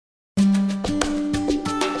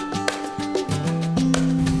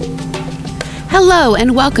Hello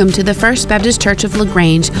and welcome to the First Baptist Church of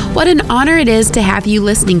LaGrange. What an honor it is to have you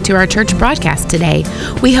listening to our church broadcast today.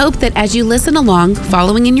 We hope that as you listen along,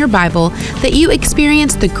 following in your Bible, that you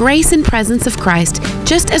experience the grace and presence of Christ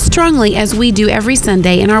just as strongly as we do every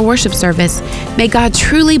Sunday in our worship service. May God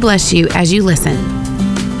truly bless you as you listen.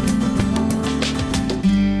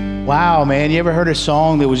 Wow, man, you ever heard a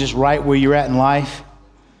song that was just right where you're at in life?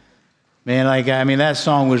 Man, that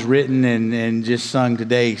song was written and just sung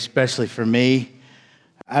today, especially for me.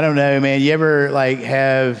 I don't know, man, you ever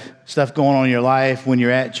have stuff going on in your life when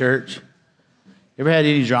you're at church? You ever had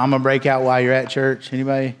any drama break out while you're at church?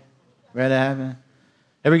 Anybody? Ever had that happen?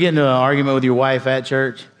 Ever get into an argument with your wife at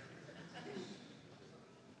church?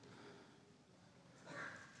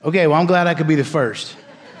 Okay, well, I'm glad I could be the first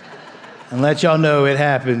and let y'all know it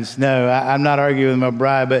happens. No, I'm not arguing with my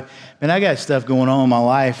bride, but man, I got stuff going on in my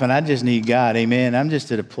life, and I just need God, amen. I'm just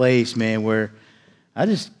at a place, man, where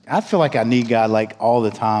I feel like I need God all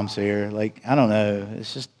the time, Sarah. I don't know.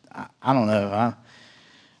 It's just, I don't know.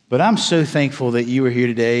 But I'm so thankful that you were here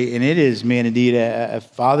today, and it is, man, indeed a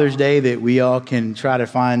Father's Day that we all can try to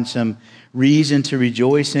find some reason to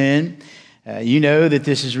rejoice in. You know that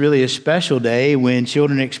this is really a special day when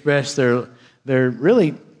children express their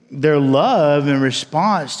love in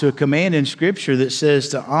response to a command in Scripture that says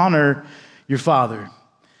to honor your father.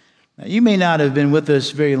 Now, you may not have been with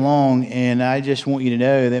us very long, and I just want you to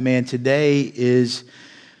know that, man, today is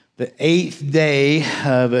the 8th day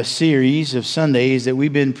of a series of Sundays that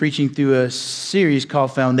we've been preaching through a series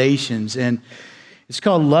called Foundations, and it's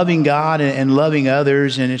called Loving God and Loving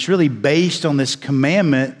Others, and it's really based on this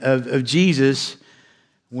commandment of Jesus.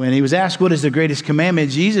 When he was asked what is the greatest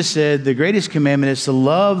commandment, Jesus said the greatest commandment is to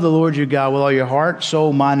love the Lord your God with all your heart,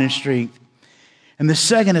 soul, mind, and strength. And the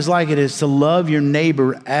second is like it is to love your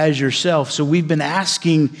neighbor as yourself. So we've been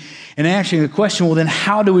asking and answering the question, well, then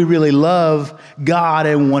how do we really love God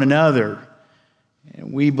and one another?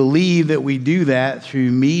 And we believe that we do that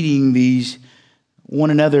through meeting these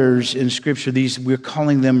one another's in Scripture. We're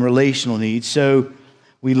calling them relational needs. So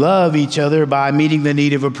we love each other by meeting the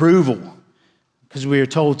need of approval, because we are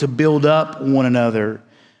told to build up one another.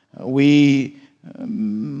 We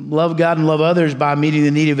love God and love others by meeting the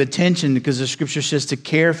need of attention, because the Scripture says to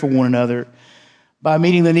care for one another. By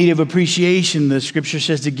meeting the need of appreciation, the Scripture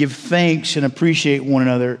says to give thanks and appreciate one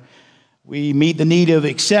another. We meet the need of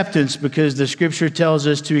acceptance, because the Scripture tells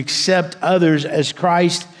us to accept others as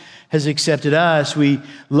Christ has accepted us. We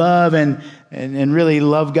love and really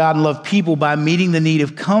love God and love people by meeting the need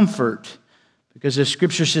of comfort, because the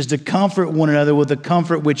Scripture says to comfort one another with the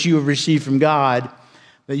comfort which you have received from God,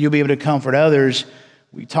 that you'll be able to comfort others.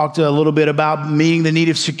 We talked a little bit about meeting the need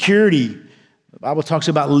of security. The Bible talks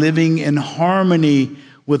about living in harmony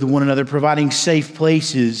with one another, providing safe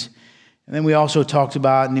places. And then we also talked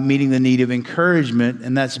about meeting the need of encouragement,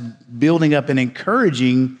 and that's building up and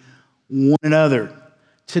encouraging one another.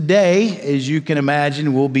 Today, as you can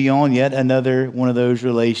imagine, we'll be on yet another one of those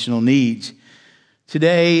relational needs.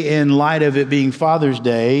 Today, in light of it being Father's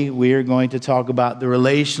Day, we are going to talk about the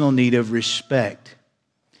relational need of respect.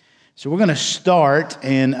 So we're going to start,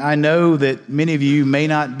 and I know that many of you may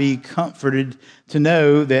not be comforted to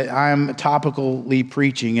know that I'm topically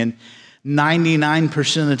preaching, and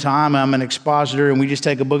 99% of the time I'm an expositor, and we just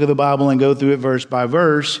take a book of the Bible and go through it verse by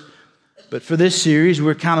verse. But for this series,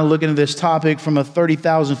 we're kind of looking at this topic from a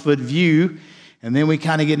 30,000-foot view, and then we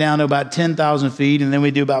kind of get down to about 10,000 feet, and then we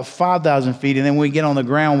do about 5,000 feet, and then we get on the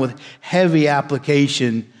ground with heavy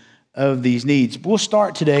application of these needs. We'll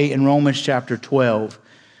start today in Romans chapter 12,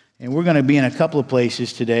 and we're going to be in a couple of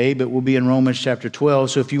places today, but we'll be in Romans chapter 12,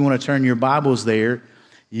 so if you want to turn your Bibles there,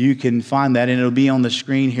 you can find that, and it'll be on the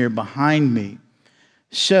screen here behind me.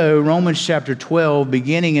 So, Romans chapter 12,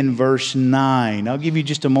 beginning in verse 9. I'll give you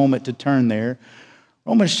just a moment to turn there.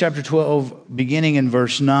 Romans chapter 12, beginning in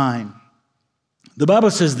verse 9. The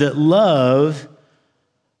Bible says that love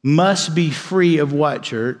must be free of what,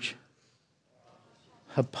 church?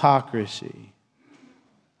 Hypocrisy.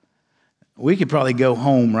 We could probably go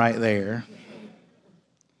home right there.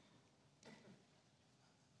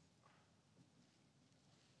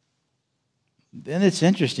 Then it's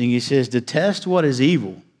interesting. He says, detest what is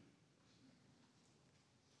evil,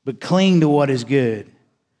 but cling to what is good.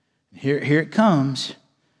 Here it comes.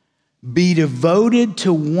 Be devoted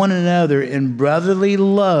to one another in brotherly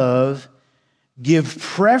love. Give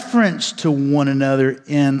preference to one another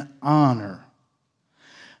in honor.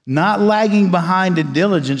 Not lagging behind in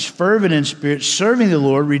diligence, fervent in spirit, serving the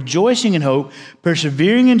Lord, rejoicing in hope,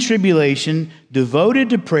 persevering in tribulation, devoted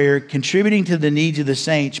to prayer, contributing to the needs of the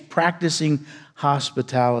saints, practicing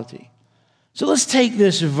hospitality. So let's take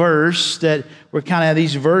this verse that we're kind of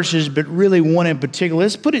these verses, but really one in particular.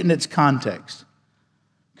 Let's put it in its context.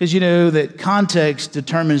 Because you know that context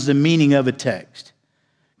determines the meaning of a text.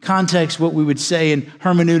 Context, what we would say in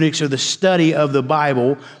hermeneutics or the study of the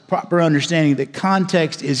Bible, proper understanding that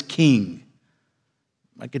context is king.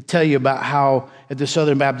 I could tell you about how at the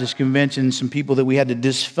Southern Baptist Convention, some people that we had to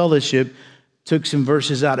disfellowship took some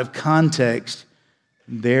verses out of context.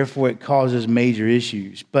 Therefore, it causes major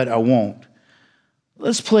issues, but I won't.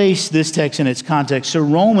 Let's place this text in its context. So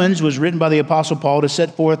Romans was written by the Apostle Paul to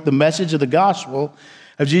set forth the message of the gospel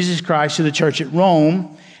of Jesus Christ to the church at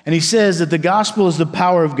Rome. And he says that the gospel is the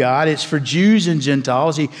power of God. It's for Jews and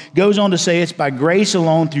Gentiles. He goes on to say it's by grace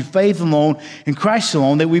alone, through faith alone, in Christ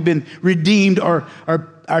alone, that we've been redeemed, or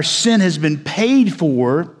our sin has been paid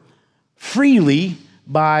for freely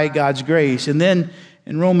by God's grace. And then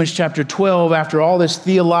in Romans chapter 12, after all this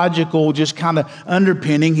theological just kind of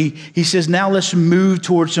underpinning, he says, now let's move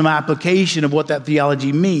towards some application of what that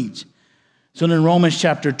theology means. So in Romans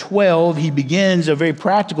chapter 12, he begins a very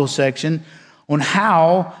practical section on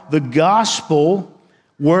how the gospel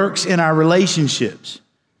works in our relationships.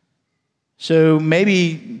 So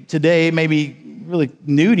maybe today, maybe really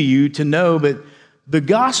new to you to know, but the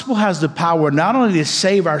gospel has the power not only to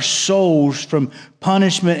save our souls from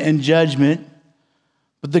punishment and judgment,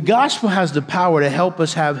 but the gospel has the power to help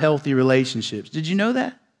us have healthy relationships. Did you know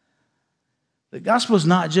that? The gospel is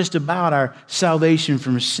not just about our salvation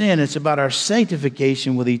from sin, it's about our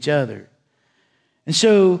sanctification with each other. And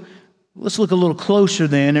so let's look a little closer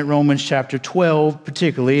then at Romans chapter 12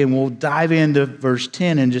 particularly, and we'll dive into verse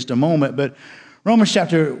 10 in just a moment. But Romans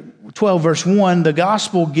chapter 12, verse 1, the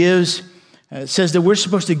gospel says that we're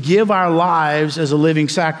supposed to give our lives as a living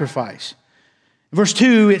sacrifice. In verse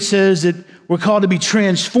 2, it says that we're called to be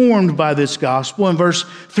transformed by this gospel. In verse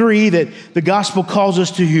 3, that the gospel calls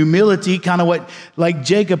us to humility, kind of what like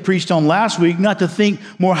Jacob preached on last week, not to think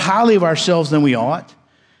more highly of ourselves than we ought.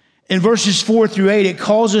 In verses 4 through 8, it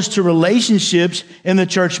calls us to relationships in the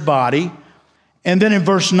church body. And then in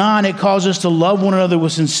verse 9, it calls us to love one another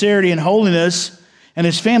with sincerity and holiness and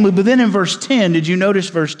his family. But then in verse 10, did you notice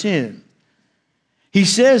verse 10? He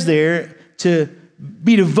says there to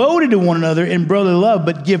be devoted to one another in brotherly love,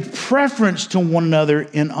 but give preference to one another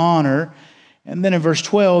in honor. And then in verse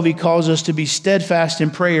 12, he calls us to be steadfast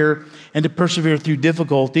in prayer and to persevere through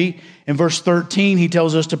difficulty. In verse 13, he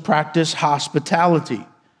tells us to practice hospitality.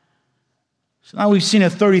 So now we've seen a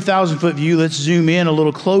 30,000-foot view. Let's zoom in a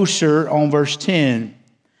little closer on verse 10.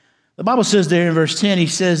 The Bible says there in verse 10, he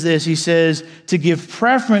says this, he says, to give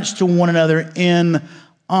preference to one another in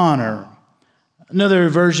honor. Another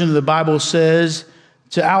version of the Bible says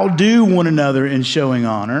to outdo one another in showing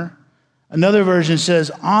honor. Another version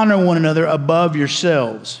says honor one another above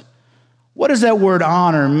yourselves. What does that word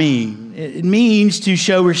honor mean? It means to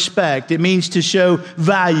show respect. It means to show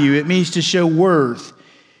value. It means to show worth.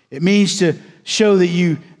 It means to show that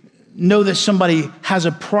you know that somebody has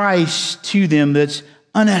a price to them that's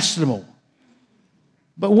unestimable.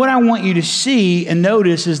 But what I want you to see and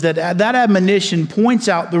notice is that that admonition points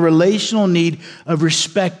out the relational need of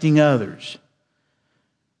respecting others.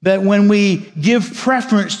 That when we give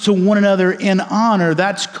preference to one another in honor,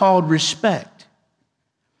 that's called respect.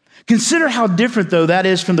 Consider how different, though, that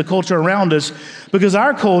is from the culture around us, because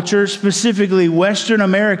our culture, specifically Western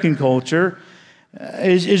American culture,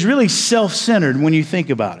 is really self-centered when you think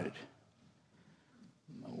about it.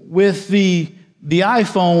 With the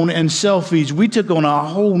iPhone and selfies, we took on a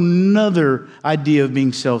whole nother idea of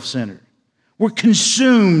being self-centered. We're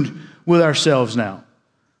consumed with ourselves now.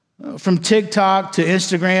 From TikTok to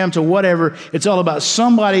Instagram to whatever, it's all about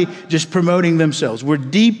somebody just promoting themselves. We're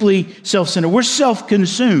deeply self-centered. We're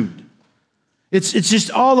self-consumed. It's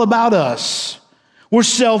just all about us. We're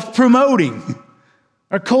self-promoting.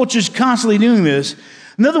 Our culture's constantly doing this.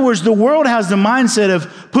 In other words, the world has the mindset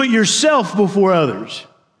of put yourself before others.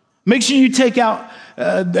 Make sure you take out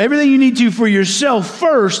everything you need to for yourself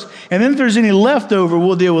first, and then if there's any leftover,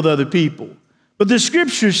 we'll deal with other people. But the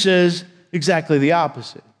scripture says exactly the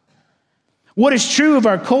opposite. What is true of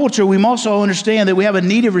our culture, we must also understand that we have a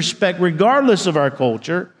need of respect regardless of our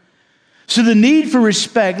culture. So the need for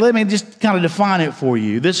respect, let me just kind of define it for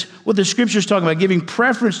you. This, what the scripture is talking about, giving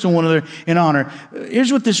preference to one another in honor.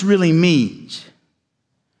 Here's what this really means.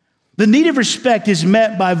 The need of respect is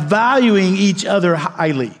met by valuing each other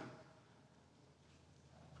highly.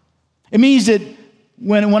 It means that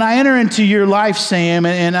when I enter into your life, Sam,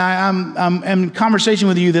 and I'm in conversation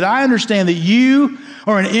with you, that I understand that you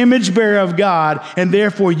are an image bearer of God, and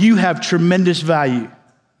therefore you have tremendous value.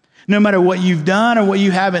 No matter what you've done or what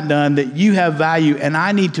you haven't done, that you have value, and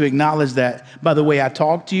I need to acknowledge that by the way I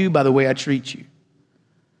talk to you, by the way I treat you.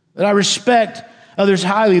 That I respect others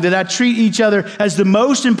highly, that I treat each other as the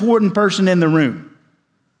most important person in the room.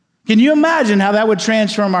 Can you imagine how that would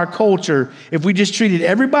transform our culture if we just treated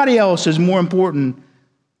everybody else as more important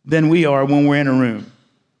than we are when we're in a room?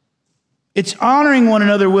 It's honoring one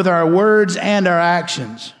another with our words and our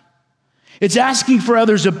actions. It's asking for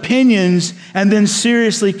others' opinions and then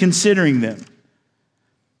seriously considering them.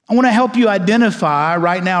 I want to help you identify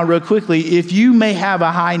right now, real quickly, if you may have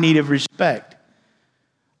a high need of respect.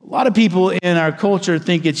 A lot of people in our culture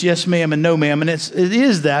think it's yes, ma'am, and no, ma'am, and it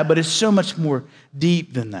is that, but it's so much more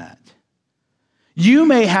deep than that. You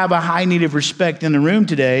may have a high need of respect in the room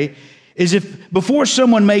today, is if before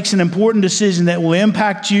someone makes an important decision that will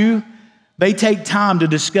impact you, they take time to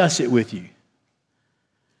discuss it with you.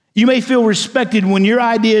 You may feel respected when your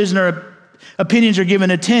ideas and opinions are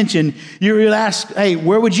given attention. You'll ask, hey,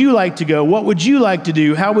 where would you like to go? What would you like to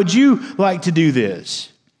do? How would you like to do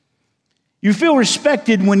this? You feel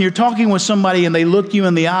respected when you're talking with somebody and they look you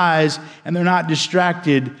in the eyes and they're not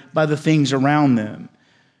distracted by the things around them.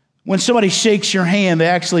 When somebody shakes your hand, they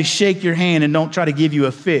actually shake your hand and don't try to give you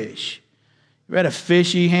a fish. You ever had a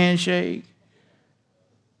fishy handshake?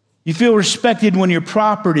 You feel respected when your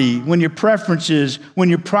property, when your preferences, when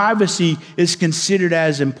your privacy is considered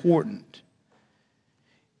as important.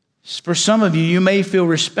 For some of you, you may feel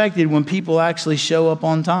respected when people actually show up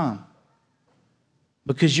on time,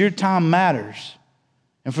 because your time matters.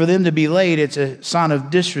 And for them to be late, it's a sign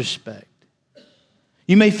of disrespect.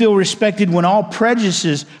 You may feel respected when all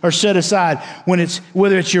prejudices are set aside,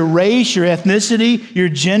 whether it's your race, your ethnicity, your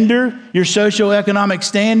gender, your socioeconomic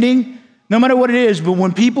standing, no matter what it is. But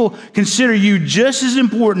when people consider you just as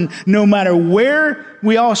important, no matter where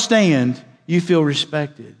we all stand, you feel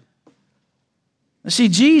respected. See,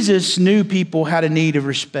 Jesus knew people had a need of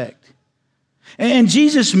respect. And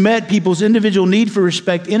Jesus met people's individual need for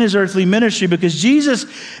respect in his earthly ministry because Jesus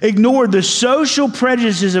ignored the social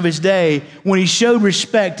prejudices of his day when he showed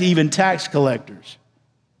respect to even tax collectors.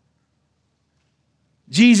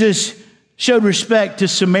 Jesus showed respect to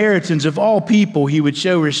Samaritans. Of all people, he would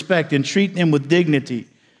show respect and treat them with dignity.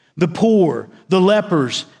 The poor, the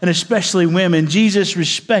lepers, and especially women. Jesus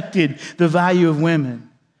respected the value of women.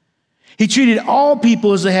 He treated all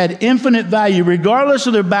people as they had infinite value, regardless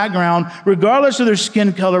of their background, regardless of their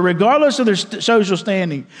skin color, regardless of their social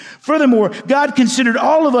standing. Furthermore, God considered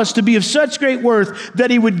all of us to be of such great worth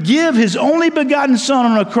that he would give his only begotten Son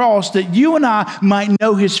on a cross that you and I might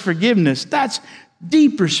know his forgiveness. That's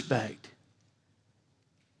deep respect.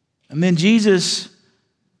 And then Jesus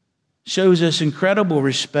shows us incredible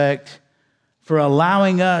respect for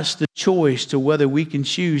allowing us the choice to whether we can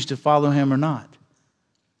choose to follow him or not.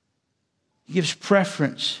 He gives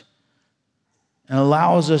preference and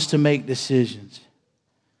allows us to make decisions.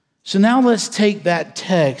 So now let's take that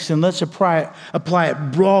text and let's apply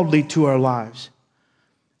it broadly to our lives.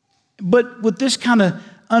 But with this kind of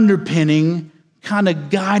underpinning, kind of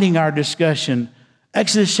guiding our discussion,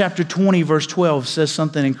 Exodus chapter 20, verse 12 says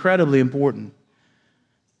something incredibly important.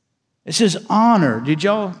 It says honor. Did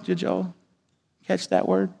y'all catch that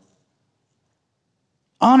word?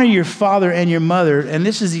 Honor your father and your mother, and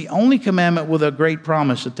this is the only commandment with a great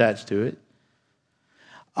promise attached to it.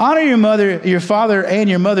 Honor your father and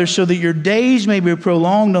your mother, so that your days may be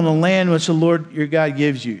prolonged on the land which the Lord your God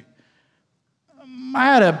gives you. I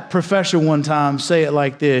had a professor one time say it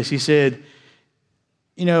like this. He said,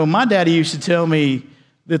 my daddy used to tell me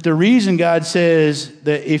that the reason God says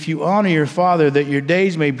that if you honor your father, that your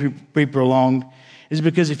days may be prolonged, is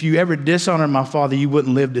because if you ever dishonor my father, you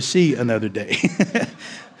wouldn't live to see another day.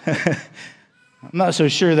 I'm not so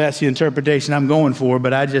sure that's the interpretation I'm going for,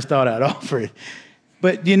 but I just thought I'd offer it.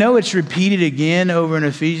 But it's repeated again over in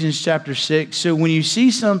Ephesians chapter 6. So when you see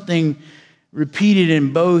something repeated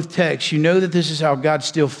in both texts, you know that this is how God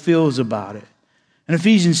still feels about it. In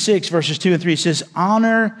Ephesians 6, verses 2 and 3, it says,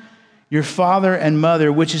 honor your father and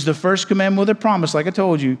mother, which is the first commandment with a promise, like I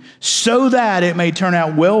told you, so that it may turn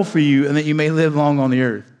out well for you and that you may live long on the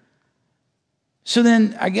earth. So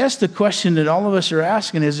then I guess the question that all of us are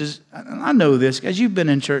asking is I know this, because you've been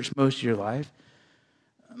in church most of your life.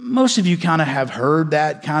 Most of you kind of have heard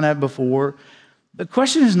that kind of before. The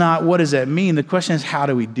question is not, what does that mean? The question is, how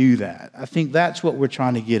do we do that? I think that's what we're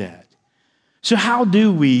trying to get at. So how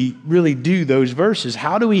do we really do those verses?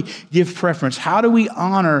 How do we give preference? How do we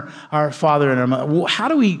honor our father and our mother? How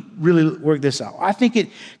do we really work this out? I think it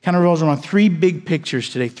kind of rolls around three big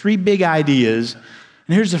pictures today, three big ideas.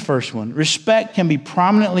 And here's the first one. Respect can be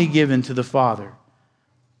prominently given to the Father.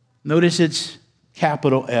 Notice it's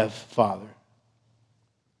capital F, Father.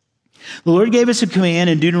 The Lord gave us a command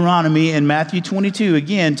in Deuteronomy and Matthew 22,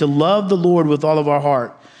 again, to love the Lord with all of our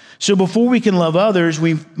heart. So before we can love others,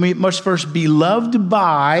 we must first be loved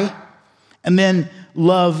by and then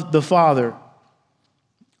love the Father.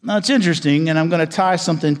 Now, it's interesting, and I'm going to tie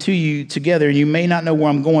something to you together. You may not know where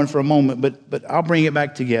I'm going for a moment, but I'll bring it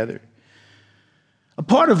back together. A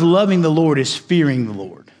part of loving the Lord is fearing the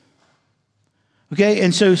Lord. Okay,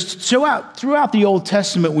 and so throughout the Old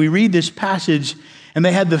Testament, we read this passage, and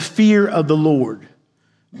they had the fear of the Lord.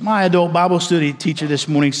 My adult Bible study teacher this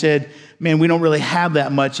morning said, man, we don't really have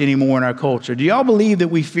that much anymore in our culture. Do y'all believe that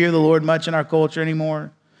we fear the Lord much in our culture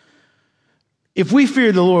anymore? If we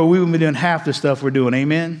feared the Lord, we wouldn't be doing half the stuff we're doing,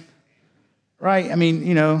 amen? Right? I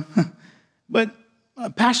mean, but a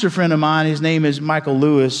pastor friend of mine, his name is Michael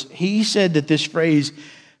Lewis, he said that this phrase,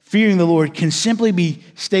 fearing the Lord, can simply be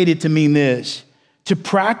stated to mean this: to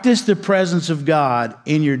practice the presence of God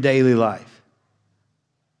in your daily life.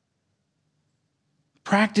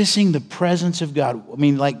 Practicing the presence of God. I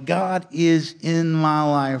mean, like God is in my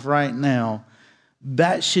life right now.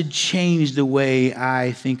 That should change the way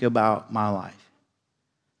I think about my life.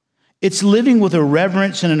 It's living with a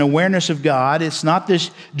reverence and an awareness of God. It's not this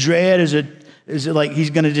dread, is it like he's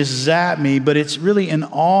going to just zap me, but it's really an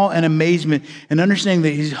awe and amazement and understanding that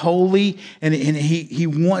he's holy and he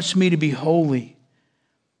wants me to be holy.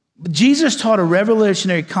 But Jesus taught a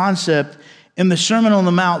revolutionary concept in the Sermon on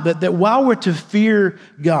the Mount that while we're to fear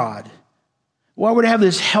God, while we're to have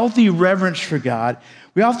this healthy reverence for God,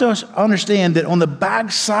 we have to understand that on the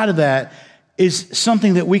back side of that is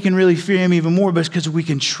something that we can really fear him even more because we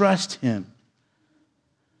can trust him.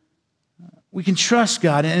 We can trust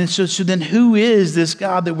God. And so then who is this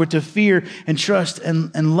God that we're to fear and trust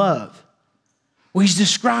and love? Well, he's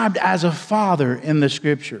described as a father in the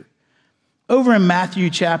scripture. Over in Matthew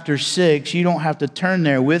chapter 6, you don't have to turn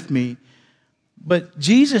there with me, but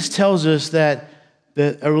Jesus tells us that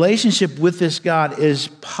a relationship with this God is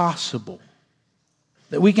possible.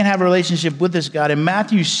 That we can have a relationship with this God. In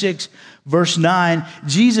Matthew 6, verse 9,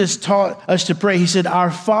 Jesus taught us to pray. He said,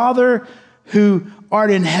 "Our Father who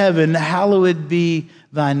art in heaven, hallowed be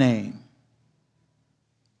thy name."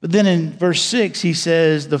 But then in verse 6, he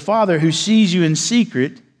says, "The Father who sees you in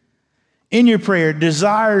secret, in your prayer,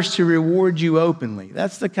 desires to reward you openly."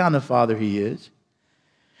 That's the kind of Father he is.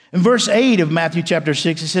 In verse 8 of Matthew chapter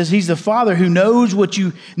 6, it says, he's the Father who knows what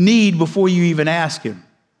you need before you even ask him.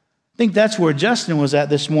 I think that's where Justin was at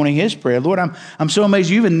this morning, his prayer. Lord, I'm so amazed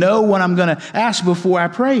you even know what I'm going to ask before I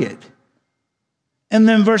pray it. And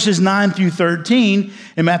then verses 9 through 13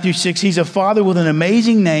 in Matthew 6, he's a father with an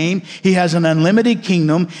amazing name. He has an unlimited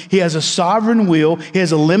kingdom. He has a sovereign will. He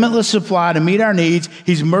has a limitless supply to meet our needs.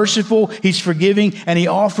 He's merciful. He's forgiving. And he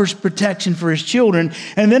offers protection for his children.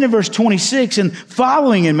 And then in verse 26 and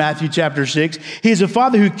following in Matthew chapter 6, he is a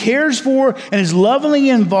father who cares for and is lovingly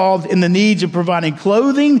involved in the needs of providing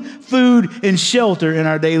clothing, food, and shelter in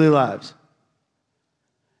our daily lives.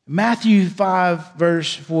 Matthew 5,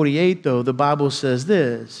 verse 48, though, the Bible says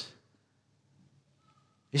this.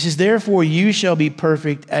 It says, "Therefore you shall be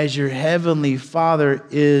perfect as your heavenly Father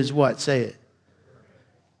is" what? Say it.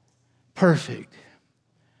 Perfect.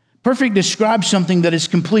 Perfect describes something that is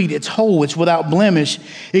complete, it's whole, it's without blemish.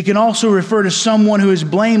 It can also refer to someone who is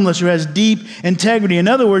blameless or has deep integrity. In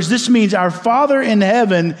other words, this means our Father in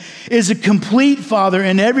heaven is a complete Father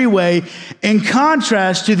in every way, in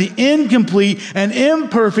contrast to the incomplete and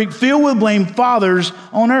imperfect, filled with blame fathers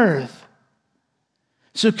on earth.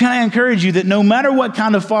 So can I encourage you that no matter what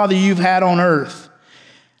kind of father you've had on earth,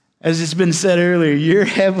 as it's been said earlier, your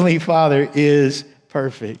heavenly Father is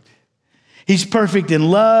perfect. He's perfect in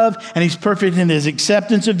love, and he's perfect in his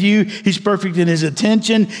acceptance of you. He's perfect in his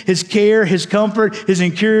attention, his care, his comfort, his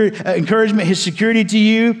encouragement, his security to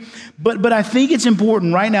you. But I think it's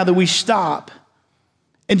important right now that we stop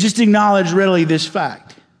and just acknowledge readily this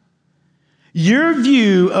fact. Your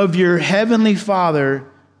view of your heavenly Father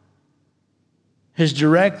has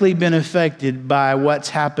directly been affected by what's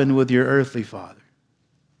happened with your earthly father.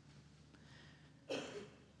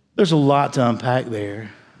 There's a lot to unpack there.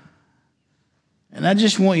 And I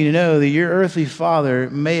just want you to know that your earthly father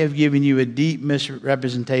may have given you a deep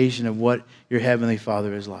misrepresentation of what your heavenly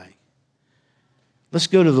Father is like. Let's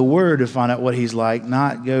go to the Word to find out what he's like,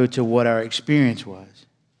 not go to what our experience was.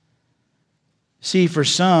 See, for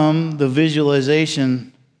some, the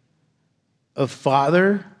visualization of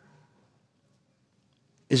Father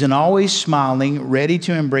is an always smiling, ready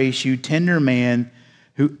to embrace you, tender man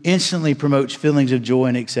who instantly promotes feelings of joy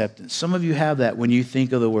and acceptance. Some of you have that when you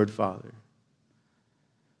think of the word Father.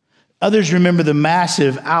 Others remember the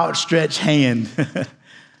massive outstretched hand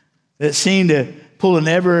that seemed to pull a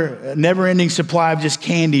never-ending supply of just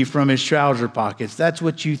candy from his trouser pockets. That's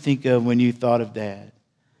what you think of when you thought of Dad.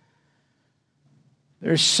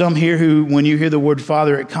 There's some here who, when you hear the word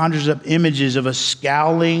Father, it conjures up images of a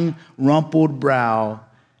scowling, rumpled brow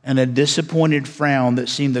and a disappointed frown that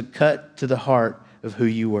seemed to cut to the heart of who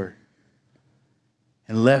you were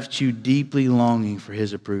and left you deeply longing for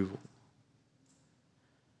his approval.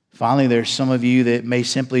 Finally, there's some of you that may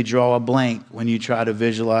simply draw a blank when you try to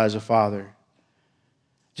visualize a father.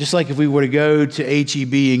 Just like if we were to go to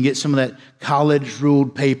HEB and get some of that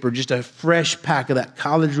college-ruled paper, just a fresh pack of that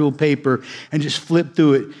college-ruled paper, and just flip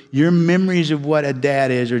through it, your memories of what a dad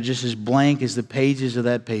is are just as blank as the pages of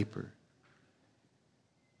that paper.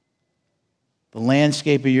 The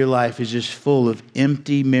landscape of your life is just full of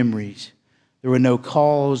empty memories. There were no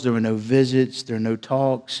calls, there were no visits, there were no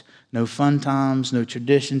talks, no fun times, no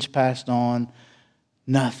traditions passed on,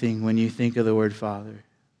 nothing when you think of the word Father.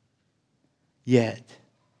 Yet,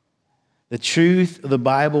 the truth of the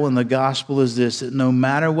Bible and the gospel is this, that no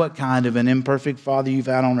matter what kind of an imperfect father you've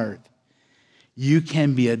had on earth, you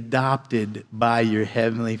can be adopted by your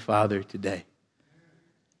heavenly Father today.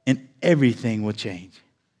 And everything will change.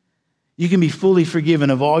 You can be fully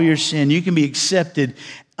forgiven of all your sin. You can be accepted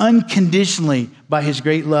unconditionally by his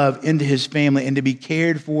great love into his family and to be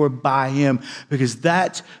cared for by him, because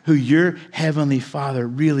that's who your heavenly Father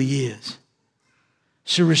really is.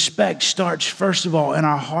 So respect starts, first of all, in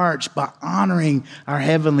our hearts by honoring our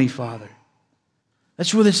Heavenly Father.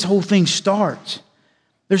 That's where this whole thing starts.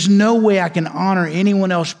 There's no way I can honor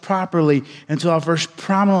anyone else properly until I've first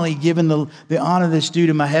prominently given the honor that's due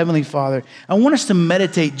to my Heavenly Father. I want us to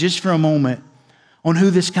meditate just for a moment on who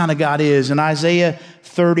this kind of God is. In Isaiah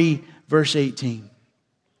 30, verse 18.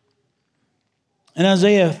 In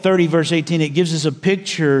Isaiah 30, verse 18, it gives us a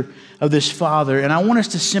picture of this Father. And I want us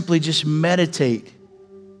to simply just meditate.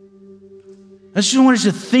 I just want us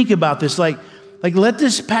to think about this. Like let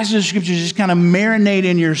this passage of Scripture just kind of marinate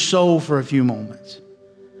in your soul for a few moments.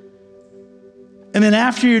 And then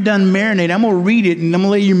after you're done marinating, I'm going to read it and I'm going to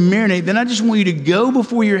let you marinate. Then I just want you to go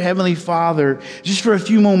before your Heavenly Father just for a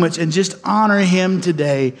few moments and just honor him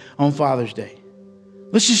today on Father's Day.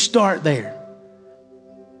 Let's just start there.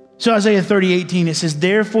 So Isaiah 30:18, it says,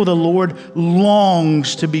 "Therefore the Lord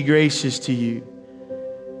longs to be gracious to you."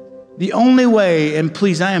 The only way, and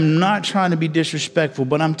please, I am not trying to be disrespectful,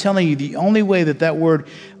 but I'm telling you, the only way that word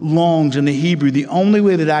longs in the Hebrew, the only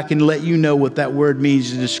way that I can let you know what that word means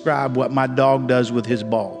to describe what my dog does with his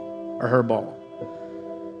ball or her ball.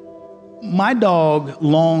 My dog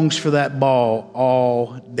longs for that ball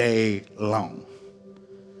all day long.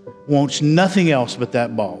 Wants nothing else but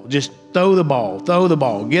that ball. Just throw the ball,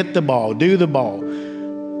 get the ball, do the ball.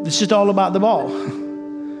 It's just all about the ball.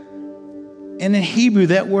 And in Hebrew,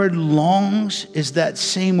 that word longs is that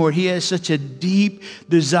same word. He has such a deep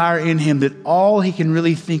desire in him that all he can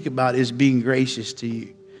really think about is being gracious to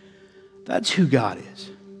you. That's who God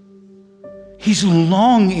is. He's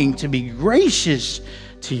longing to be gracious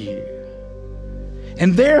to you.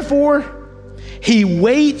 And therefore, he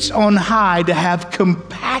waits on high to have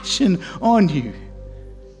compassion on you.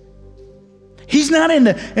 He's not in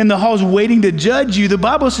the halls waiting to judge you. The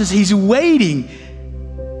Bible says he's waiting.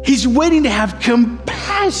 He's waiting to have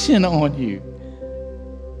compassion on you.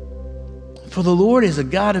 For the Lord is a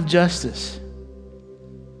God of justice.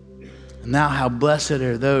 And now how blessed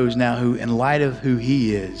are those now who, in light of who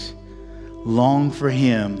he is, long for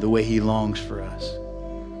him the way he longs for us.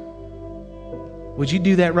 Would you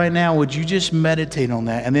do that right now? Would you just meditate on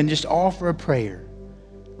that and then just offer a prayer?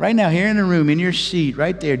 Right now, here in the room, in your seat,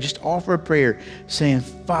 right there, just offer a prayer saying,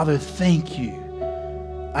 Father, thank you.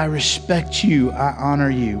 I respect you. I honor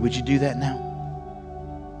you. Would you do that now?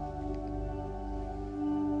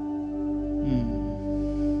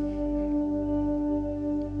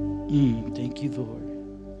 Thank you, Lord.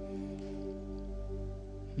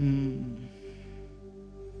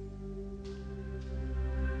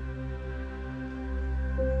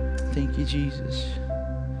 Thank you, Jesus.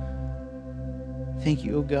 Thank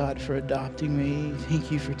you, oh God, for adopting me. Thank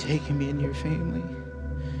you for taking me in your family.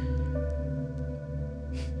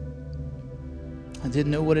 I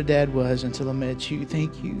didn't know what a dad was until I met you.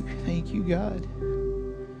 Thank you. Thank you, God.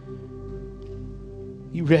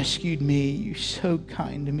 You rescued me. You're so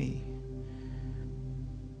kind to me.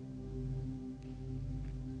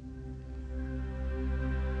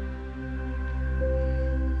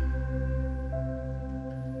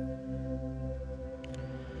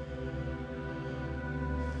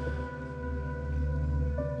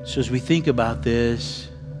 So as we think about this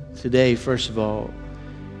today, first of all,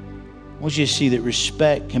 I want you to see that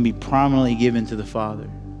respect can be prominently given to the Father.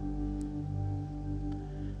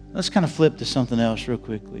 Let's kind of flip to something else real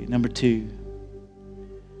quickly. Number 2.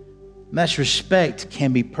 And that's respect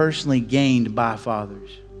can be personally gained by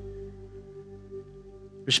fathers.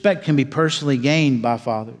 Respect can be personally gained by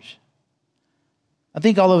fathers. I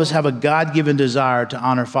think all of us have a God-given desire to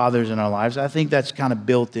honor fathers in our lives. I think that's kind of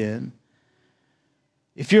built in.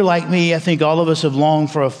 If you're like me, I think all of us have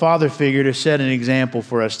longed for a father figure to set an example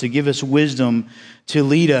for us, to give us wisdom, to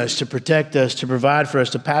lead us, to protect us, to provide for us,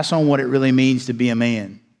 to pass on what it really means to be a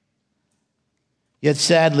man. Yet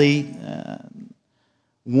sadly,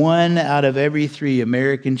 1 out of every 3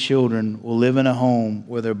 American children will live in a home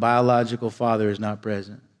where their biological father is not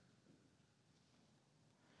present.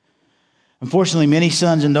 Unfortunately, many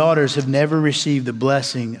sons and daughters have never received the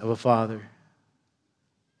blessing of a father.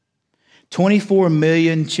 24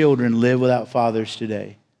 million children live without fathers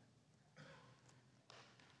today.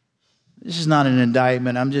 This is not an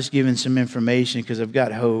indictment. I'm just giving some information because I've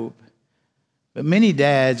got hope. But many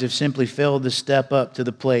dads have simply failed to step up to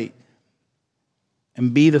the plate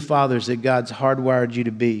and be the fathers that God's hardwired you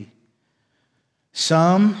to be.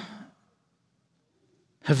 Some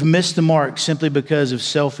have missed the mark simply because of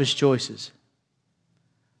selfish choices.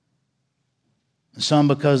 Some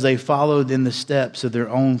because they followed in the steps of their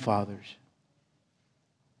own fathers.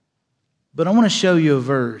 But I want to show you a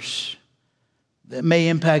verse that may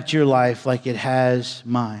impact your life like it has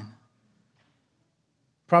mine.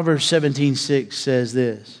 Proverbs 17:6 says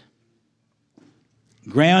this: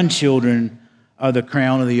 grandchildren are the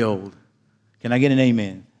crown of the old. Can I get an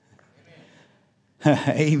amen?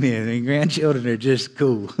 Amen. And grandchildren are just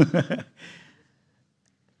cool. But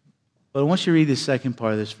I want you to read the second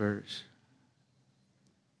part of this verse.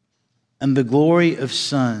 And the glory of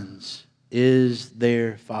sons is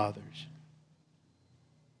their fathers.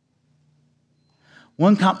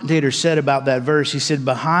 One commentator said about that verse, he said,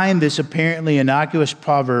 behind this apparently innocuous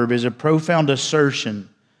proverb is a profound assertion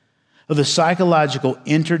of the psychological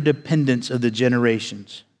interdependence of the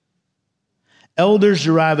generations. Elders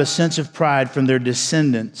derive a sense of pride from their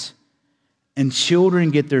descendants, and children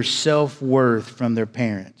get their self-worth from their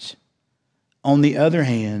parents. On the other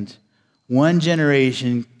hand, one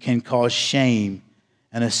generation can cause shame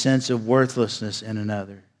and a sense of worthlessness in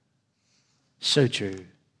another. So true.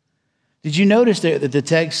 Did you notice that the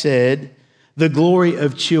text said, the glory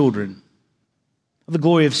of children, the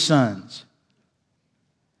glory of sons?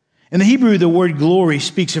 In the Hebrew, the word glory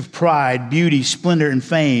speaks of pride, beauty, splendor, and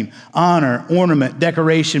fame, honor, ornament,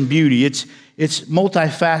 decoration, beauty. It's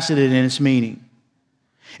multifaceted in its meaning.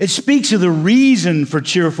 It speaks of the reason for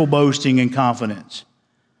cheerful boasting and confidence.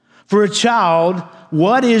 For a child,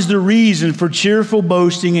 what is the reason for cheerful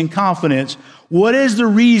boasting and confidence? What is the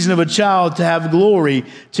reason of a child to have glory,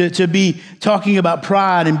 to be talking about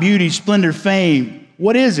pride and beauty, splendor, fame?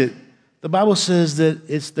 What is it? The Bible says that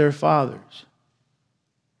it's their fathers.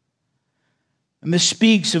 And this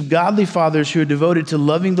speaks of godly fathers who are devoted to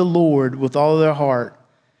loving the Lord with all of their heart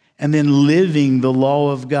and then living the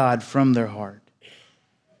law of God from their heart.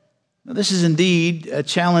 Now, this is indeed a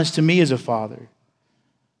challenge to me as a father.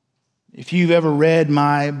 If you've ever read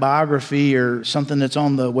my biography or something that's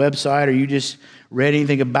on the website, or you just read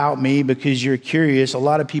anything about me because you're curious, a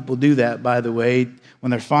lot of people do that, by the way, when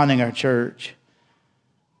they're finding our church.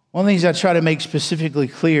 One of the things I try to make specifically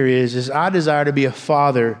clear is I desire to be a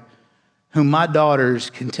father whom my daughters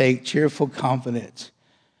can take cheerful confidence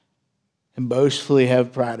and boastfully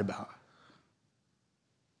have pride about.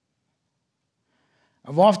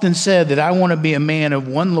 I've often said that I want to be a man of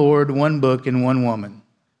one Lord, one book, and one woman.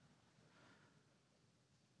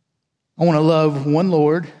 I want to love one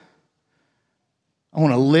Lord. I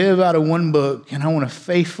want to live out of one book, and I want to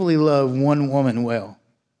faithfully love one woman well.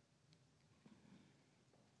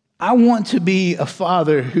 I want to be a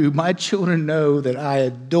father who my children know that I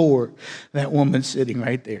adore that woman sitting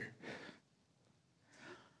right there.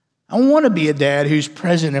 I want to be a dad who's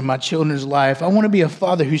present in my children's life. I want to be a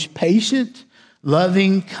father who's patient,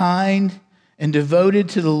 loving, kind, and devoted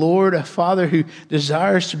to the Lord, a father who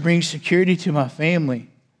desires to bring security to my family.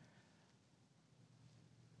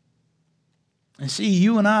 And see,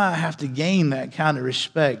 you and I have to gain that kind of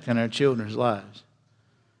respect in our children's lives.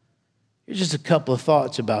 Here's just a couple of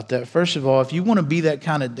thoughts about that. First of all, if you want to be that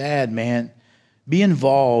kind of dad, man, be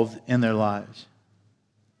involved in their lives.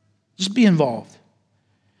 Just be involved.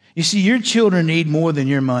 You see, your children need more than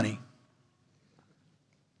your money.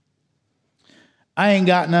 I ain't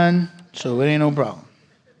got none, so it ain't no problem.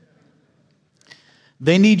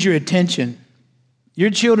 They need your attention. Your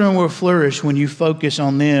children will flourish when you focus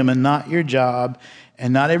on them and not your job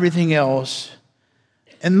and not everything else.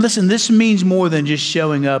 And listen, this means more than just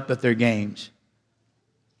showing up at their games.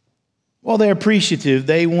 Well, they're appreciative.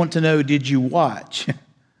 They want to know, did you watch?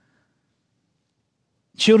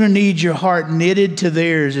 Children need your heart knitted to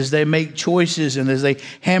theirs as they make choices and as they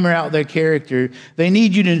hammer out their character. They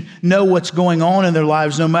need you to know what's going on in their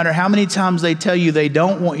lives, no matter how many times they tell you they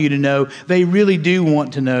don't want you to know. They really do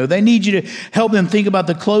want to know. They need you to help them think about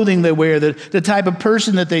the clothing they wear, the type of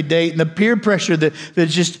person that they date, and the peer pressure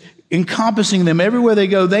that's just encompassing them everywhere they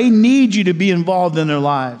go. They need you to be involved in their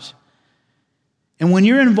lives. And when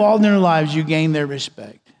you're involved in their lives, you gain their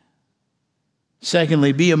respect.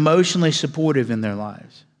 Secondly, be emotionally supportive in their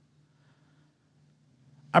lives.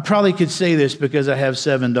 I probably could say this because I have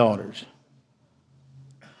 7 daughters.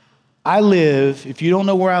 I live, if you don't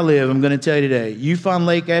know where I live, I'm going to tell you today, you find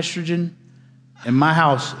Lake Estrogen, and my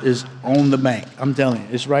house is on the bank. I'm telling you,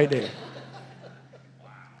 it's right there.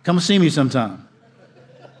 Come see me sometime.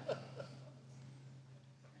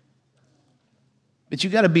 But you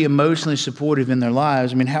got to be emotionally supportive in their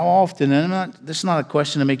lives. I mean, how often, and this is not a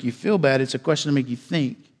question to make you feel bad, it's a question to make you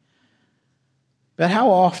think. But how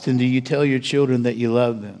often do you tell your children that you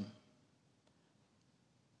love them?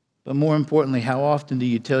 But more importantly, how often do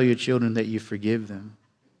you tell your children that you forgive them?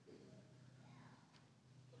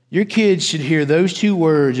 Your kids should hear those 2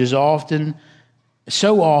 words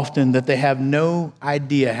so often that they have no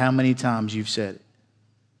idea how many times you've said it.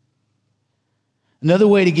 Another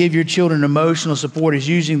way to give your children emotional support is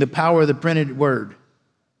using the power of the printed word.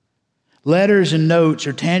 Letters and notes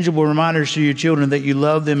are tangible reminders to your children that you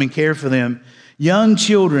love them and care for them. Young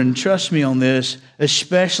children, trust me on this,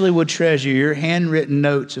 especially will treasure your handwritten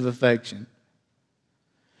notes of affection.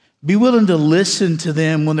 Be willing to listen to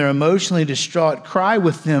them when they're emotionally distraught. Cry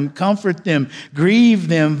with them, comfort them, grieve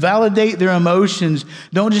them, validate their emotions.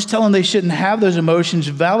 Don't just tell them they shouldn't have those emotions.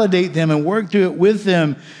 Validate them and work through it with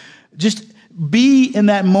them. Just be in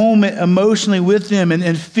that moment emotionally with them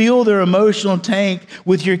and fill their emotional tank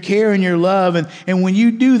with your care and your love. And when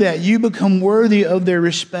you do that, you become worthy of their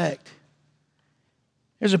respect.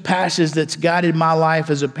 There's a passage that's guided my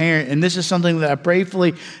life as a parent, and this is something that I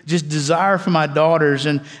prayerfully just desire for my daughters,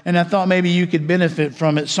 and I thought maybe you could benefit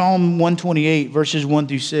from it. Psalm 128, verses 1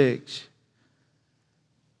 through 6.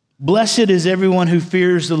 Blessed is everyone who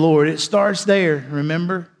fears the Lord. It starts there,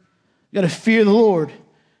 remember? You got to fear the Lord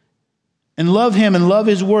and love him and love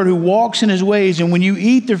his word, who walks in his ways. And when you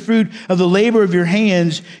eat the fruit of the labor of your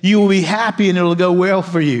hands, you will be happy and it'll go well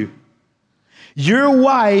for you. Your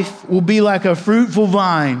wife will be like a fruitful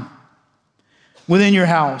vine within your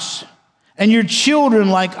house, and your children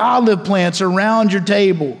like olive plants around your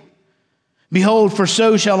table. Behold, for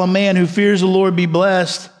so shall a man who fears the Lord be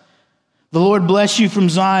blessed. The Lord bless you from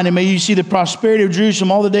Zion, and may you see the prosperity of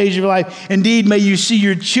Jerusalem all the days of your life. Indeed, may you see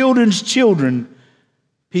your children's children.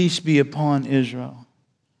 Peace be upon Israel.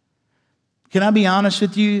 Can I be honest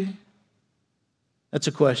with you? That's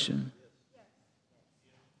a question.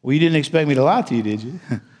 Well, you didn't expect me to lie to you, did you?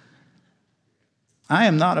 I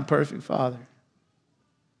am not a perfect father.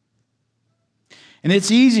 And it's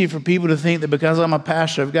easy for people to think that because I'm a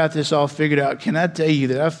pastor, I've got this all figured out. Can I tell you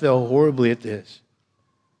that I fail horribly at this?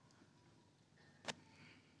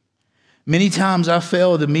 Many times I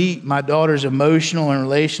fail to meet my daughter's emotional and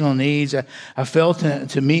relational needs. I fail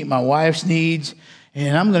to meet my wife's needs.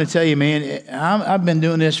 And I'm going to tell you, man, I've been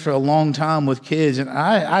doing this for a long time with kids, and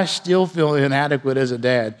I still feel inadequate as a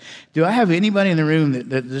dad. Do I have anybody in the room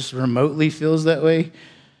that just remotely feels that way?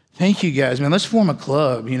 Thank you, guys. Man, let's form a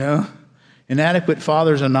club, Inadequate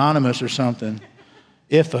Fathers Anonymous or something.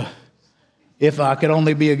 If I could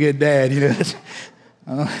only be a good dad,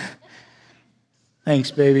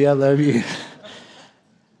 Thanks, baby. I love you.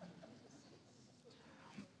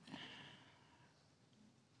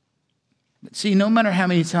 But see, no matter how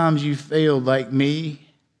many times you failed like me,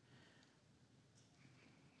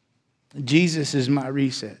 Jesus is my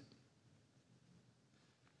reset.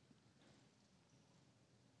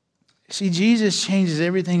 See, Jesus changes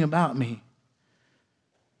everything about me.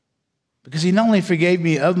 Because he not only forgave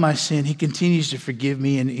me of my sin, he continues to forgive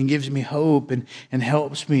me and gives me hope and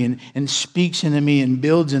helps me and speaks into me and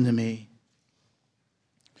builds into me.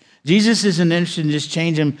 Jesus isn't interested in just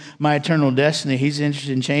changing my eternal destiny. He's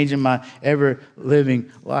interested in changing my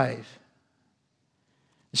ever-living life.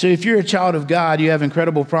 So if you're a child of God, you have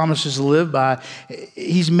incredible promises to live by.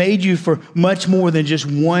 He's made you for much more than just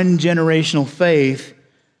one generational faith.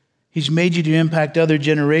 He's made you to impact other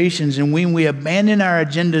generations. And when we abandon our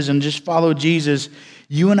agendas and just follow Jesus,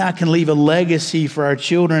 you and I can leave a legacy for our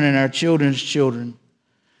children and our children's children.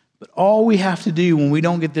 But all we have to do when we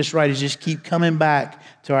don't get this right is just keep coming back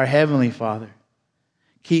to our Heavenly Father.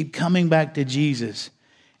 Keep coming back to Jesus.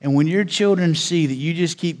 And when your children see that you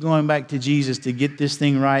just keep going back to Jesus to get this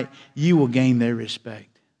thing right, you will gain their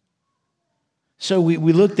respect. So we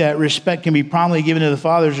looked at respect can be promptly given to the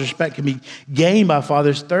fathers, respect can be gained by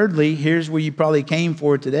fathers. Thirdly, here's where you probably came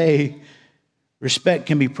for today. Respect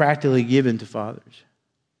can be practically given to fathers.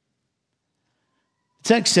 The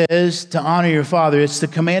text says to honor your father. It's the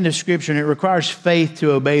command of Scripture, and it requires faith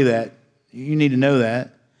to obey that. You need to know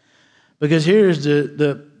that. Because here's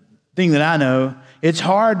the thing that I know. It's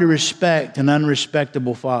hard to respect an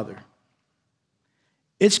unrespectable father.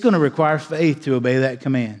 It's going to require faith to obey that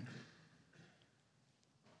command.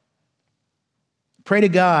 Pray to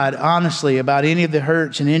God honestly about any of the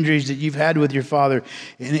hurts and injuries that you've had with your father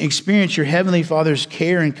and experience your heavenly Father's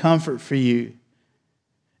care and comfort for you.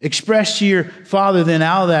 Express to your father then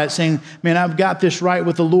out of that saying, man, I've got this right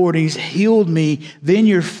with the Lord. He's healed me. Then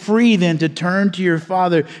you're free then to turn to your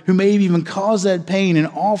father who may have even caused that pain and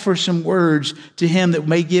offer some words to him that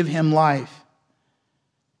may give him life.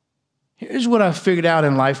 Here's what I've figured out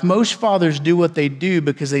in life. Most fathers do what they do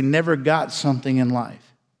because they never got something in life.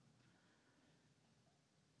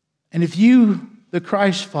 And if you, the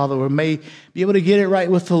Christ follower, may be able to get it right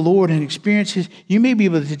with the Lord and experience His, you may be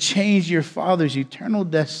able to change your father's eternal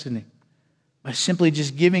destiny by simply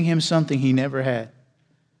just giving him something he never had.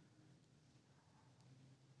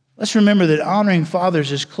 Let's remember that honoring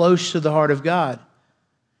fathers is close to the heart of God.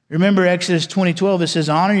 Remember Exodus 20:12, it says,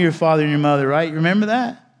 honor your father and your mother, right? Remember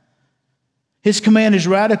that? His command is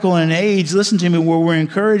radical in an age, listen to me, where we're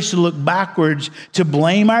encouraged to look backwards, to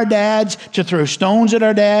blame our dads, to throw stones at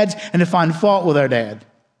our dads, and to find fault with our dad.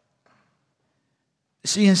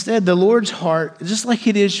 See, instead, the Lord's heart, just like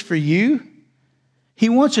it is for you, He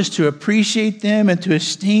wants us to appreciate them and to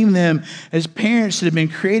esteem them as parents that have been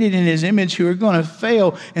created in His image who are going to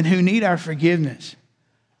fail and who need our forgiveness.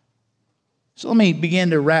 So let me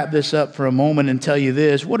begin to wrap this up for a moment and tell you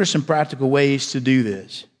this. What are some practical ways to do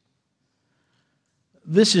this?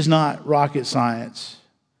 This is not rocket science.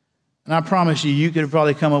 And I promise you, you could have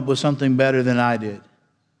probably come up with something better than I did.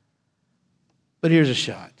 But here's a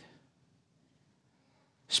shot.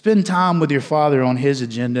 Spend time with your father on his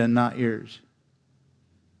agenda and not yours.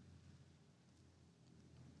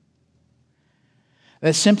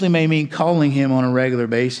 That simply may mean calling him on a regular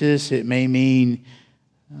basis. It may mean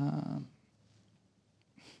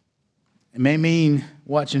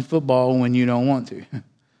watching football when you don't want to.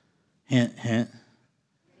 Hint, hint.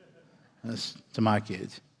 That's to my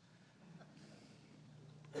kids.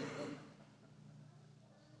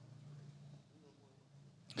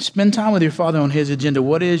 Spend time with your father on his agenda.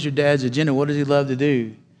 What is your dad's agenda? What does he love to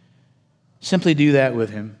do? Simply do that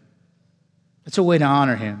with him. It's a way to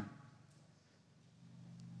honor him.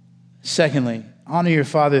 Secondly, honor your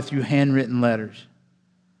father through handwritten letters.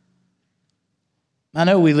 I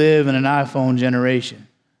know we live in an iPhone generation.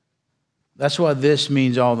 That's why this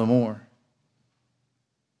means all the more.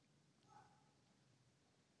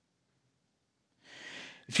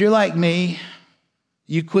 If you're like me,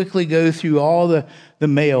 you quickly go through all the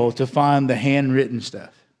mail to find the handwritten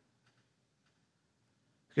stuff.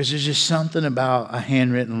 Because there's just something about a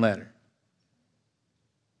handwritten letter.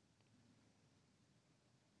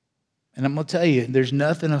 And I'm going to tell you, there's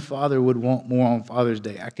nothing a father would want more on Father's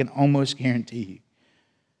Day. I can almost guarantee you.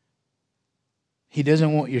 He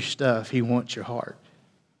doesn't want your stuff. He wants your heart.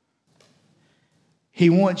 He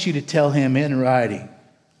wants you to tell him in writing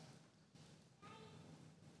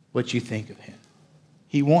what you think of him.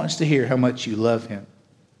 He wants to hear how much you love him.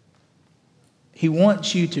 He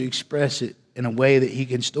wants you to express it in a way that he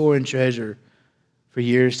can store and treasure for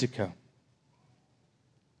years to come.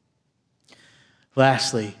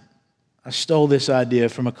 Lastly, I stole this idea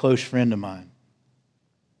from a close friend of mine.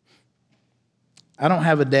 I don't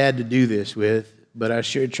have a dad to do this with, but I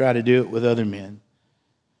sure try to do it with other men.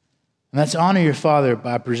 And that's honor your father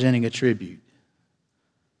by presenting a tribute.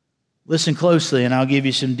 Listen closely, and I'll give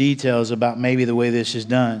you some details about maybe the way this is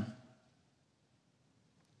done.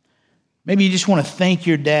 Maybe you just want to thank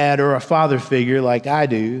your dad or a father figure like I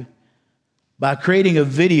do by creating a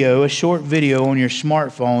video, a short video on your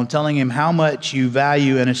smartphone telling him how much you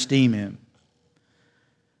value and esteem him.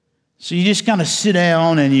 So you just kind of sit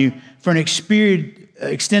down and you, for an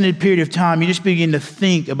extended period of time, you just begin to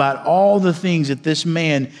think about all the things that this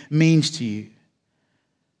man means to you.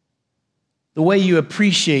 The way you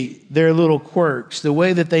appreciate their little quirks, the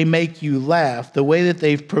way that they make you laugh, the way that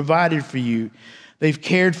they've provided for you, they've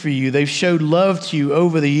cared for you, they've showed love to you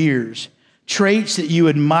over the years, traits that you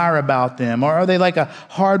admire about them. Or are they like a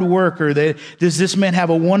hard worker? Does this man have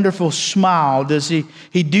a wonderful smile? Does he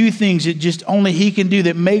do things that just only he can do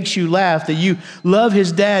that makes you laugh, that you love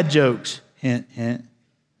his dad jokes? Hint, hint.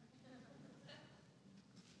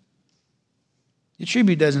 Your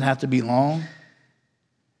tribute doesn't have to be long.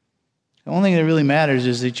 The only thing that really matters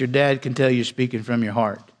is that your dad can tell you're speaking from your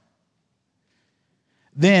heart.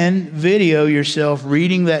 Then video yourself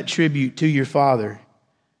reading that tribute to your father.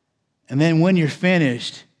 And then when you're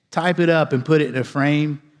finished, type it up and put it in a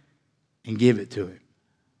frame and give it to him.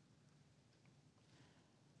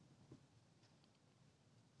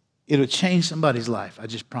 It'll change somebody's life, I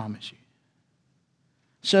just promise you.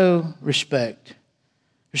 So, respect.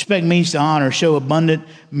 Respect means to honor, show abundant,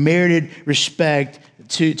 merited respect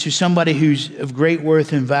to somebody who's of great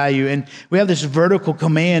worth and value. And we have this vertical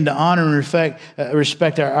command to honor and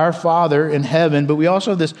respect our Father in heaven, but we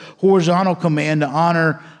also have this horizontal command to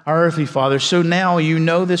honor our earthly father. So now you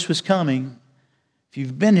know this was coming. If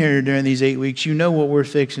you've been here during these 8 weeks, you know what we're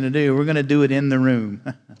fixing to do. We're going to do it in the room.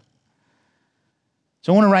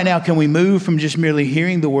 So I wonder right now, can we move from just merely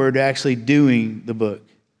hearing the word to actually doing the book?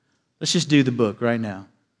 Let's just do the book right now.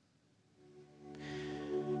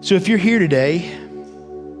 So if you're here today,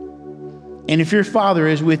 and if your father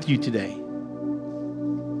is with you today,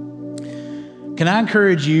 can I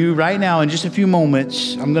encourage you right now in just a few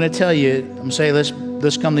moments, I'm going to tell you, I'm going to say,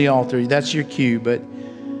 let's come to the altar. That's your cue, but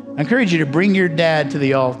I encourage you to bring your dad to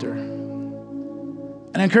the altar.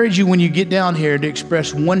 And I encourage you when you get down here to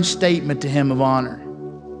express one statement to him of honor.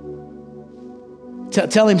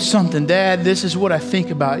 Tell him something. Dad, this is what I think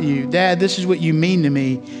about you. Dad, this is what you mean to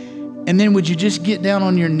me. And then would you just get down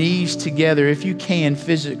on your knees together, if you can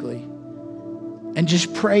physically, and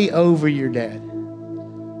just pray over your dad.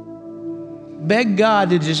 Beg God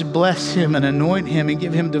to just bless him and anoint him and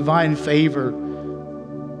give him divine favor.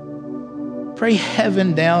 Pray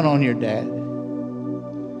heaven down on your dad.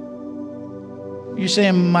 You're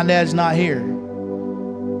saying, my dad's not here.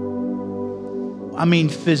 I mean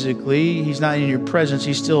physically, he's not in your presence,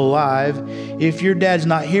 he's still alive. If your dad's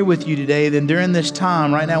not here with you today, then during this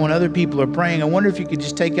time, right now when other people are praying, I wonder if you could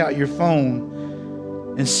just take out your phone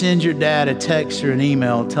and send your dad a text or an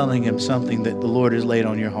email telling him something that the Lord has laid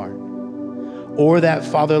on your heart. Or that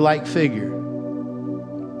father-like figure.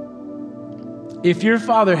 If your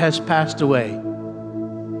father has passed away,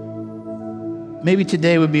 maybe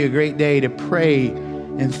today would be a great day to pray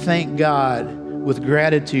and thank God with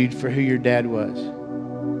gratitude for who your dad was.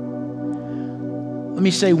 Let me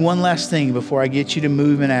say one last thing before I get you to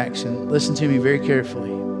move in action. Listen to me very carefully.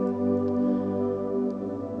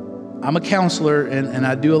 I'm a counselor and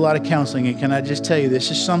I do a lot of counseling, and can I just tell you, this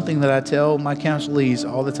is something that I tell my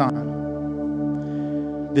counselees all the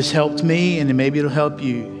time. This helped me, and maybe it'll help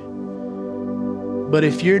you. But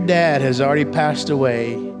if your dad has already passed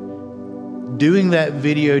away, doing that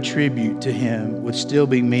video tribute to him would still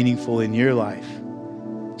be meaningful in your life.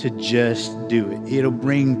 To just do it. It'll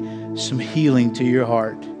bring some healing to your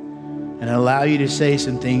heart and allow you to say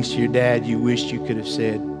some things to your dad you wished you could have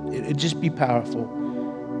said. It'd just be powerful.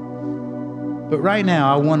 But right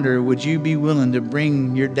now, I wonder, would you be willing to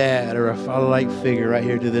bring your dad or a father-like figure right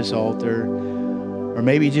here to this altar? Or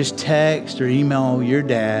maybe just text or email your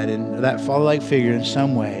dad and that father-like figure in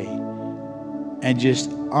some way and just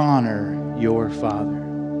honor your father.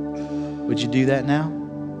 Would you do that now?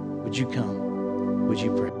 Would you come? Would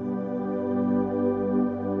you pray?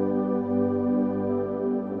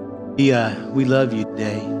 We love you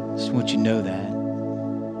today. Just want you to know that.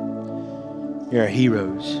 You're our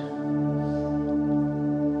heroes.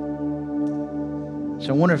 So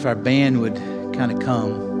I wonder if our band would kind of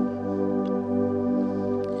come.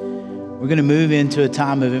 We're going to move into a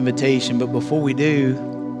time of invitation, but before we do,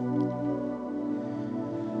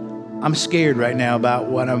 I'm scared right now about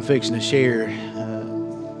what I'm fixing to share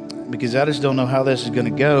because I just don't know how this is going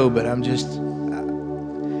to go, but I'm just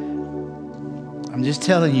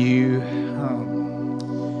telling you,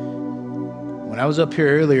 when I was up here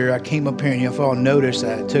earlier, I came up here and if y'all noticed,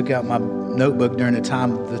 I took out my notebook during the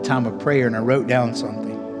time of prayer and I wrote down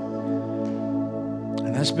something.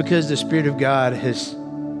 And that's because the Spirit of God has,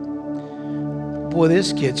 boy,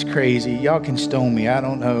 this kid's crazy. Y'all can stone me, I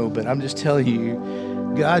don't know, but I'm just telling you,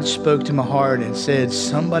 God spoke to my heart and said,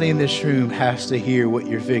 somebody in this room has to hear what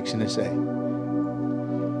you're fixing to say.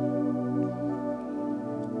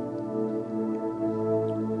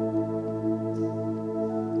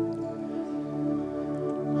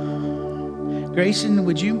 Grayson,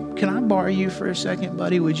 can I borrow you for a second,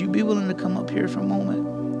 buddy? Would you be willing to come up here for a moment?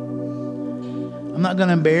 I'm not going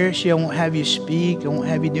to embarrass you. I won't have you speak. I won't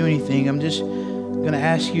have you do anything. I'm just going to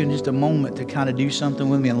ask you in just a moment to kind of do something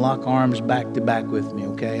with me and lock arms back to back with me,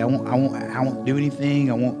 okay? I won't do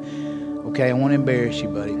anything. I won't embarrass you,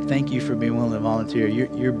 buddy. Thank you for being willing to volunteer.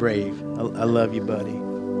 You're brave. I love you, buddy.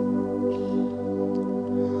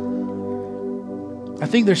 I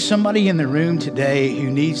think there's somebody in the room today who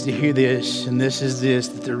needs to hear this, and this is this,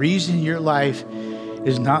 that the reason your life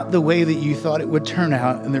is not the way that you thought it would turn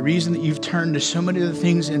out, and the reason that you've turned to so many other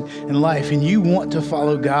things in life, and you want to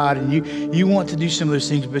follow God, and you want to do some of those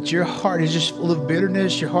things, but your heart is just full of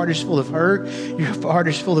bitterness, your heart is full of hurt, your heart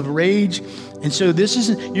is full of rage, and so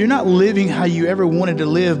you're not living how you ever wanted to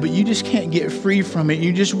live, but you just can't get free from it.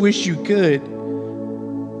 You just wish you could.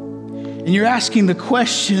 And you're asking the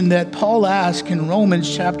question that Paul asked in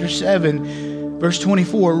Romans chapter 7, Verse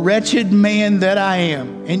 24, wretched man that I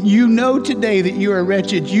am. And you know today that you are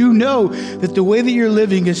wretched. You know that the way that you're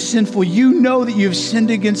living is sinful. You know that you've sinned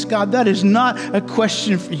against God. That is not a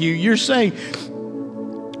question for you. You're saying,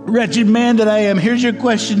 wretched man that I am. Here's your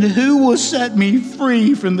question. Who will set me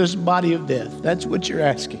free from this body of death? That's what you're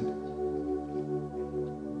asking.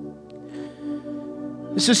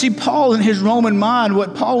 So see, Paul in his Roman mind,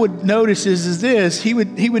 what Paul would notice is this. He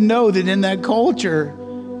would know that in that culture,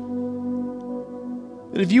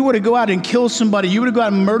 that if you were to go out and kill somebody, you were to go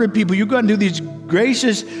out and murder people, you go out and do these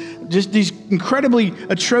just these incredibly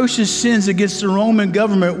atrocious sins against the Roman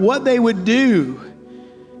government, what they would do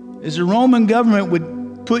is the Roman government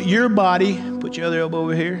would put your body, put your other elbow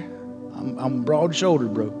over here. I'm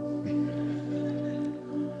broad-shouldered, bro.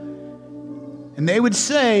 And they would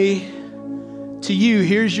say to you,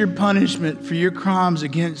 here's your punishment for your crimes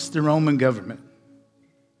against the Roman government.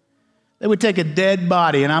 They would take a dead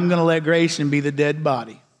body, and I'm going to let Grayson be the dead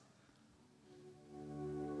body.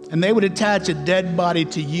 And they would attach a dead body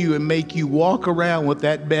to you and make you walk around with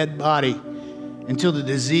that dead body until the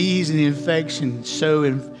disease and the infection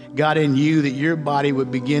got in you that your body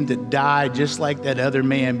would begin to die just like that other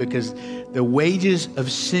man, because the wages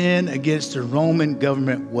of sin against the Roman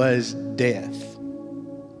government was death.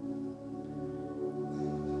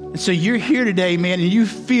 And so you're here today, man, and you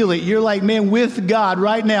feel it. You're like, man, with God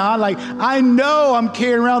right now. I know I'm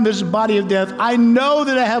carrying around this body of death. I know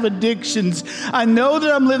that I have addictions. I know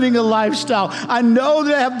that I'm living a lifestyle. I know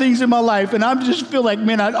that I have things in my life, and I just feel like,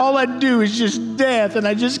 man, all I do is just death, and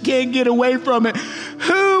I just can't get away from it.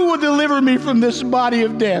 Who will deliver me from this body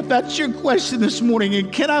of death? That's your question this morning,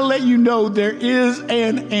 and can I let you know there is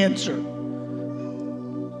an answer?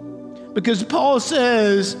 Because Paul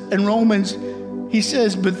says in Romans, he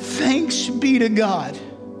says, but thanks be to God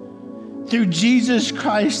through Jesus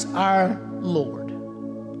Christ our Lord.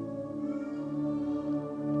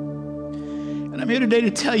 And I'm here today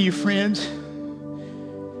to tell you, friends,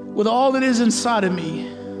 with all that is inside of me,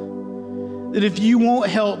 that if you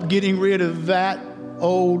want help getting rid of that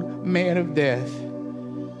old man of death,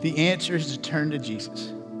 the answer is to turn to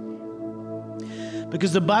Jesus.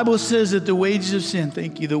 Because the Bible says that the wages of sin,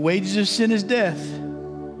 the wages of sin is death.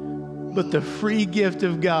 But the free gift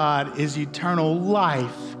of God is eternal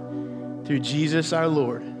life through Jesus our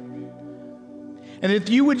Lord. And if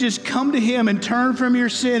you would just come to him and turn from your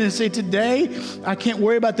sin and say, today, I can't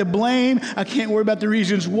worry about the blame. I can't worry about the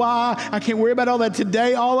reasons why. I can't worry about all that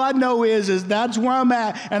today. All I know is that's where I'm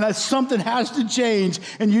at, and that something has to change.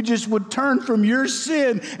 And you just would turn from your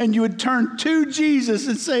sin and you would turn to Jesus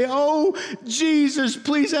and say, oh, Jesus,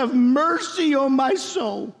 please have mercy on my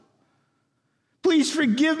soul. Please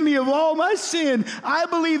forgive me of all my sin. I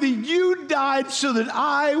believe that you died so that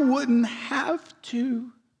I wouldn't have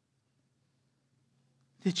to.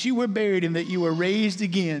 That you were buried and that you were raised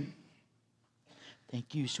again.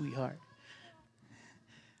 Thank you, sweetheart.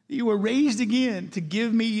 You were raised again to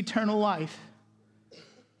give me eternal life.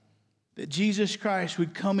 That Jesus Christ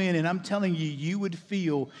would come in, and I'm telling you, you would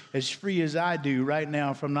feel as free as I do right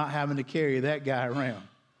now from not having to carry that guy around.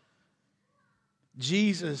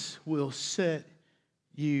 Jesus will set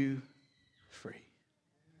you free.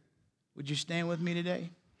 Would you stand with me today?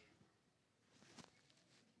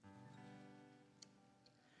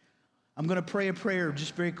 I'm going to pray a prayer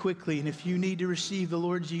just very quickly, and if you need to receive the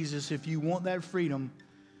Lord Jesus, if you want that freedom,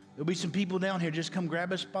 there'll be some people down here. Just come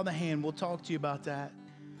grab us by the hand. We'll talk to you about that.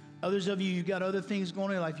 Others of you, you've got other things going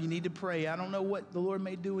on in your life. You need to pray. I don't know what the Lord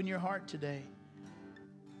may do in your heart today,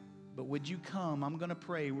 but would you come? I'm going to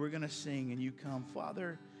pray. We're going to sing, and you come.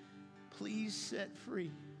 Father, please set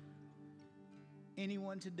free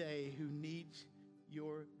anyone today who needs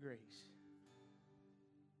your grace.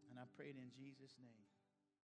 And I pray it in Jesus' name.